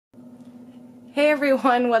Hey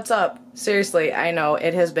everyone, what's up? Seriously, I know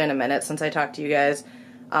it has been a minute since I talked to you guys.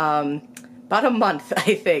 About a month,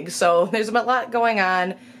 I think, so there's a lot going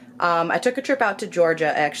on. I took a trip out to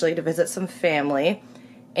Georgia, actually, to visit some family,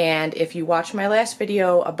 and if you watched my last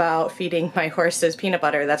video about feeding my horses peanut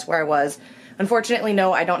butter, that's where I was. Unfortunately,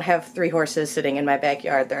 no, I don't have 3 horses sitting in my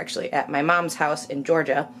backyard. They're actually at my mom's house in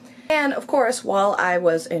Georgia. And of course, while I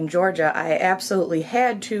was in Georgia, I absolutely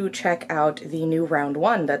had to check out the new Round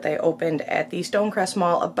 1 that they opened at the Stonecrest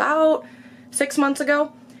Mall about 6 months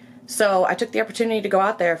ago. So I took the opportunity to go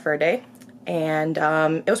out there for a day, and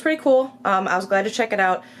it was pretty cool. I was glad to check it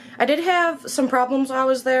out. I did have some problems while I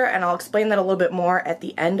was there, and I'll explain that a little bit more at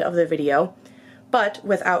the end of the video. But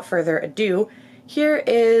without further ado, here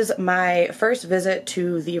is my first visit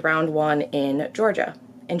to the Round 1 in Georgia.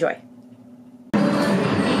 Enjoy.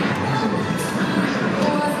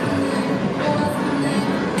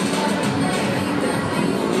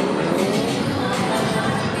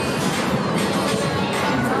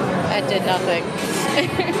 That did nothing.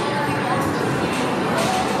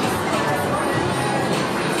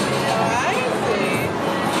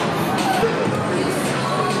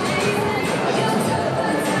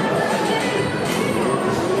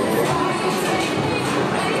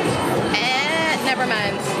 Never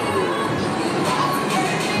mind.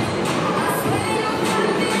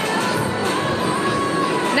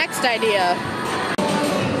 Next idea.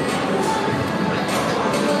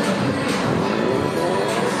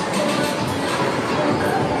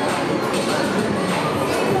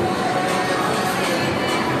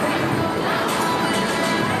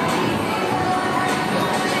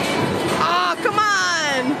 Oh, come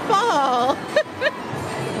on, fall.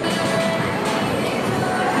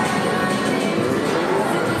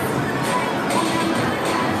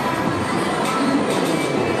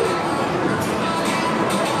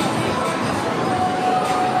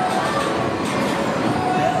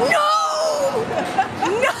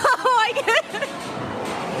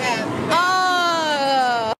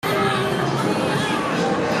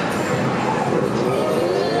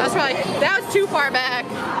 That was too far back.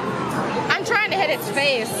 I'm trying to hit its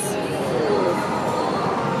face.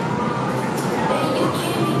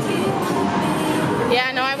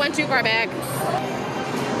 Yeah, no, I went too far back.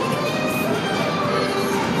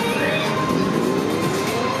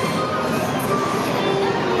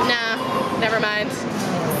 Nah, never mind.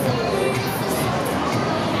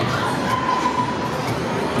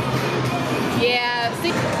 Yeah,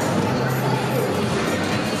 see.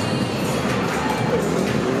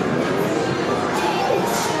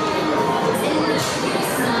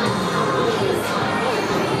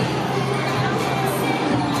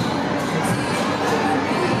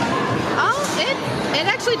 It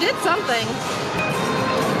actually did something.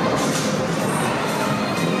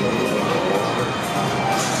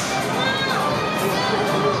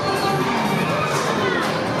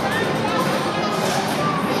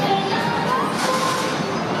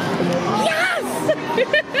 Yes!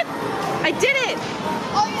 I did it!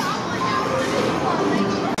 Oh yeah.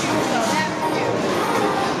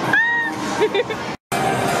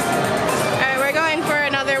 Alright, we're going for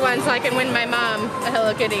another one so I can win my mom a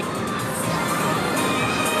Hello Kitty.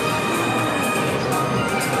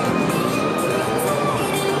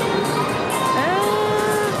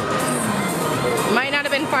 Might not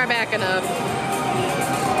have been far back enough.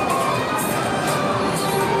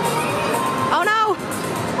 Oh no!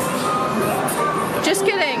 Just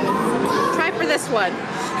kidding. Try for this one.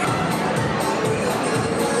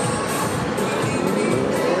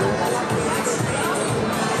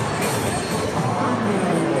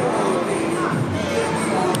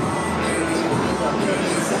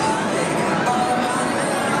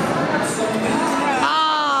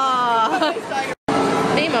 Ah!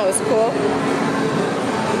 Nemo is cool.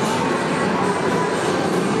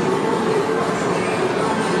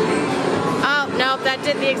 Nope, that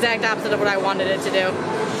did the exact opposite of what I wanted it to do.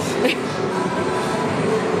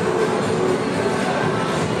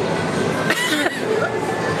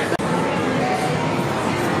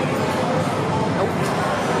 Nope.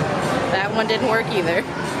 That one didn't work either.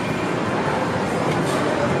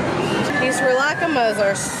 These Relakamas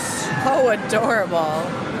are so adorable.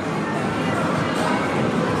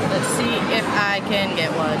 Let's see if I can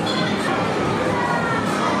get one.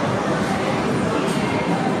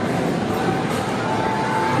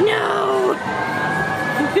 No!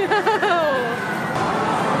 No!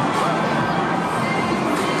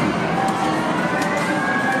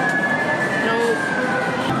 Nope.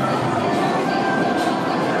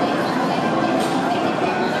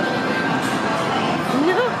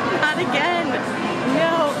 No, not again.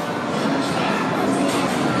 No.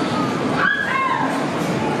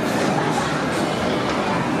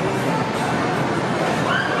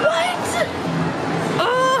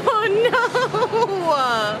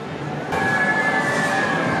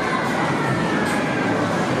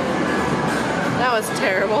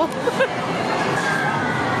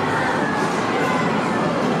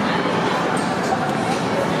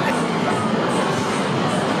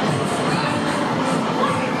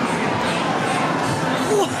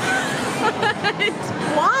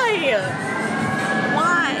 Why?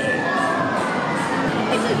 Why?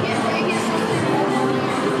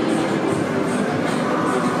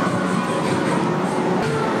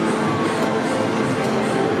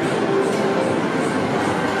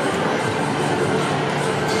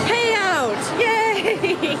 Payout!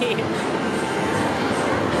 Yay!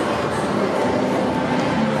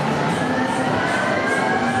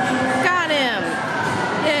 Got him!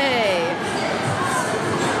 Yay!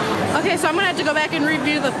 Okay, so I'm gonna have to go back and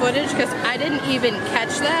review the footage because I didn't even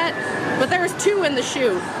catch that, but there was 2 in the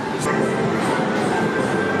chute.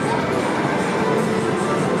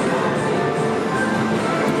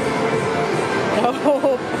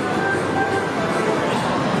 Oh.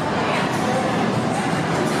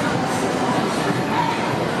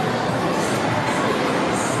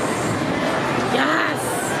 Yes!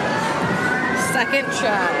 Second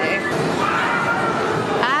try.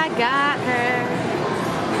 I got her.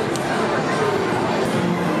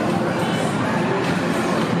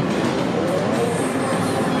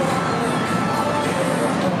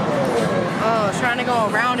 Trying to go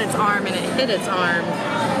around its arm and it hit its arm.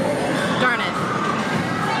 Darn it.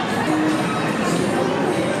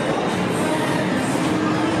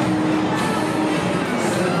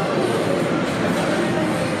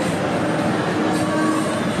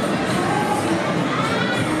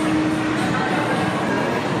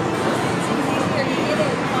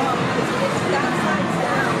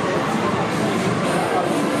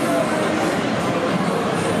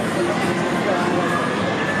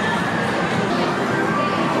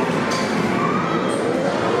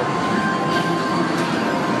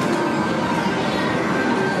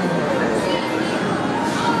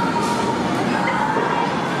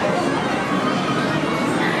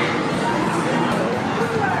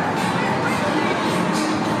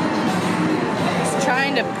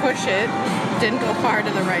 To push it, didn't go far to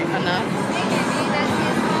the right enough.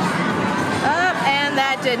 And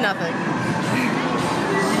that did nothing.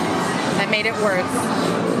 That made it worse.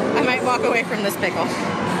 I might walk away from this pickle.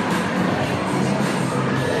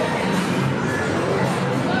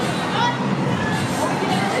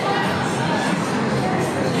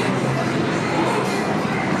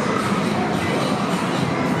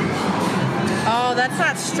 Oh, that's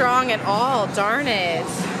not strong at all, darn it.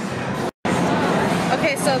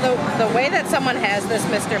 Okay, so the way that someone has this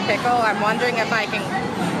Mr. Pickle, I'm wondering if I can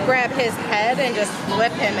grab his head and just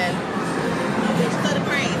flip him in.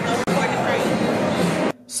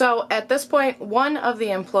 So at this point, one of the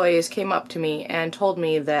employees came up to me and told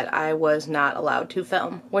me that I was not allowed to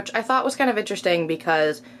film, which I thought was kind of interesting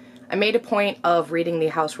because I made a point of reading the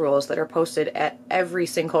house rules that are posted at every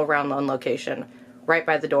single Round Loan location right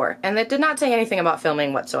by the door, and that did not say anything about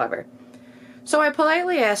filming whatsoever. So I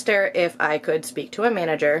politely asked her if I could speak to a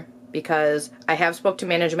manager, because I have spoke to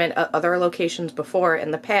management at other locations before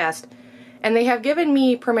in the past, and they have given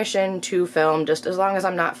me permission to film just as long as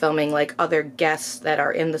I'm not filming like other guests that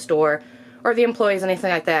are in the store or the employees,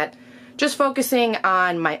 anything like that. Just focusing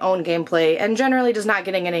on my own gameplay and generally just not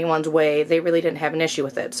getting in anyone's way. They really didn't have an issue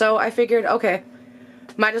with it. So I figured, okay,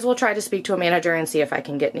 might as well try to speak to a manager and see if I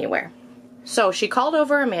can get anywhere. So she called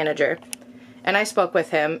over a manager, and I spoke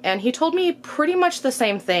with him, and he told me pretty much the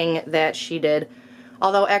same thing that she did,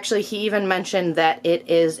 although actually he even mentioned that it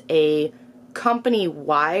is a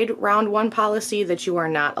company-wide Round 1 policy that you are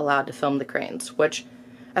not allowed to film the cranes, which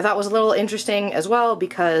I thought was a little interesting as well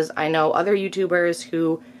because I know other YouTubers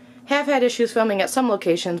who have had issues filming at some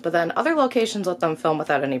locations, but then other locations let them film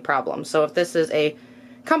without any problem. So if this is a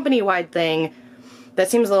company-wide thing, that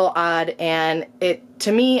seems a little odd, and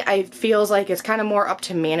to me, it feels like it's kind of more up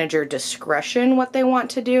to manager discretion what they want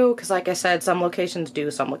to do, because like I said, some locations do,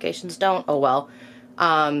 some locations don't. Oh well.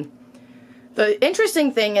 The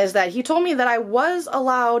interesting thing is that he told me that I was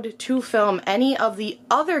allowed to film any of the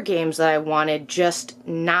other games that I wanted, just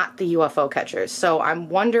not the UFO catchers. So I'm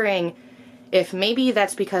wondering if maybe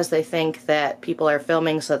that's because they think that people are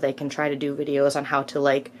filming so they can try to do videos on how to,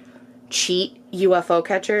 like, cheat UFO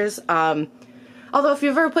catchers. Although if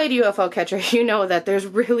you've ever played UFO Catcher, you know that there's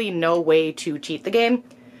really no way to cheat the game.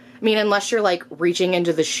 I mean, unless you're like reaching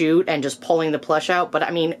into the chute and just pulling the plush out, but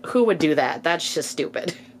I mean, who would do that? That's just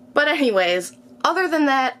stupid. But anyways, other than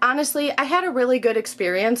that, honestly, I had a really good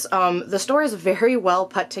experience. The store is very well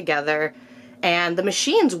put together, and the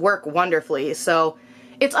machines work wonderfully, so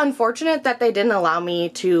it's unfortunate that they didn't allow me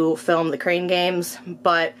to film the crane games,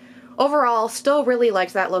 but overall, still really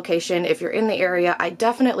liked that location. If you're in the area, I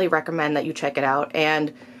definitely recommend that you check it out.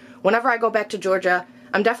 And whenever I go back to Georgia,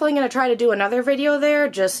 I'm definitely going to try to do another video there,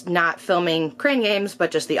 just not filming crane games,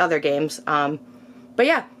 but just the other games. But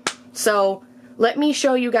yeah, so let me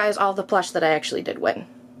show you guys all the plush that I actually did win.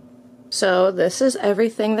 So this is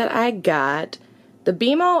everything that I got. The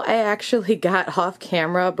BMO I actually got off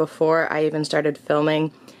camera before I even started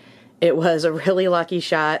filming. It was a really lucky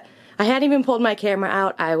shot. I hadn't even pulled my camera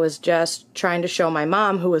out. I was just trying to show my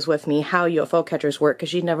mom, who was with me, how UFO catchers work, because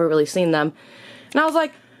she'd never really seen them. And I was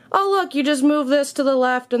like, oh look, you just move this to the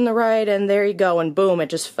left and the right, and there you go, and boom, it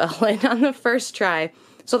just fell in on the first try.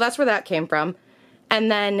 So that's where that came from.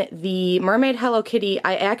 And then the Mermaid Hello Kitty,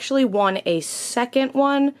 I actually won a second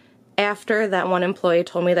one after that one employee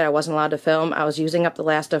told me that I wasn't allowed to film. I was using up the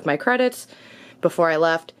last of my credits before I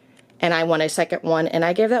left, and I won a second one, and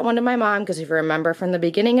I gave that one to my mom, because if you remember from the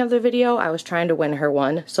beginning of the video, I was trying to win her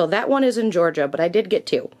one. So that one is in Georgia, but I did get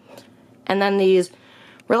 2. And then these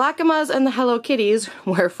Relacamas and the Hello Kitties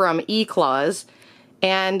were from E-Claws,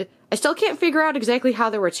 and I still can't figure out exactly how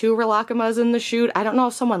there were 2 Relacamas in the chute. I don't know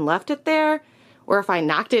if someone left it there, or if I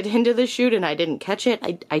knocked it into the chute and I didn't catch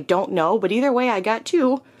it. I don't know, but either way, I got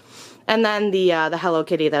 2. And then the Hello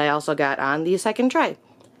Kitty that I also got on the second try.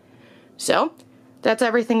 So that's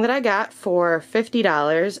everything that I got for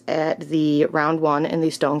 $50 at the Round 1 in the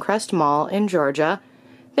Stonecrest Mall in Georgia.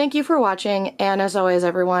 Thank you for watching, and as always,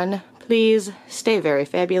 everyone, please stay very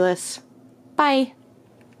fabulous. Bye!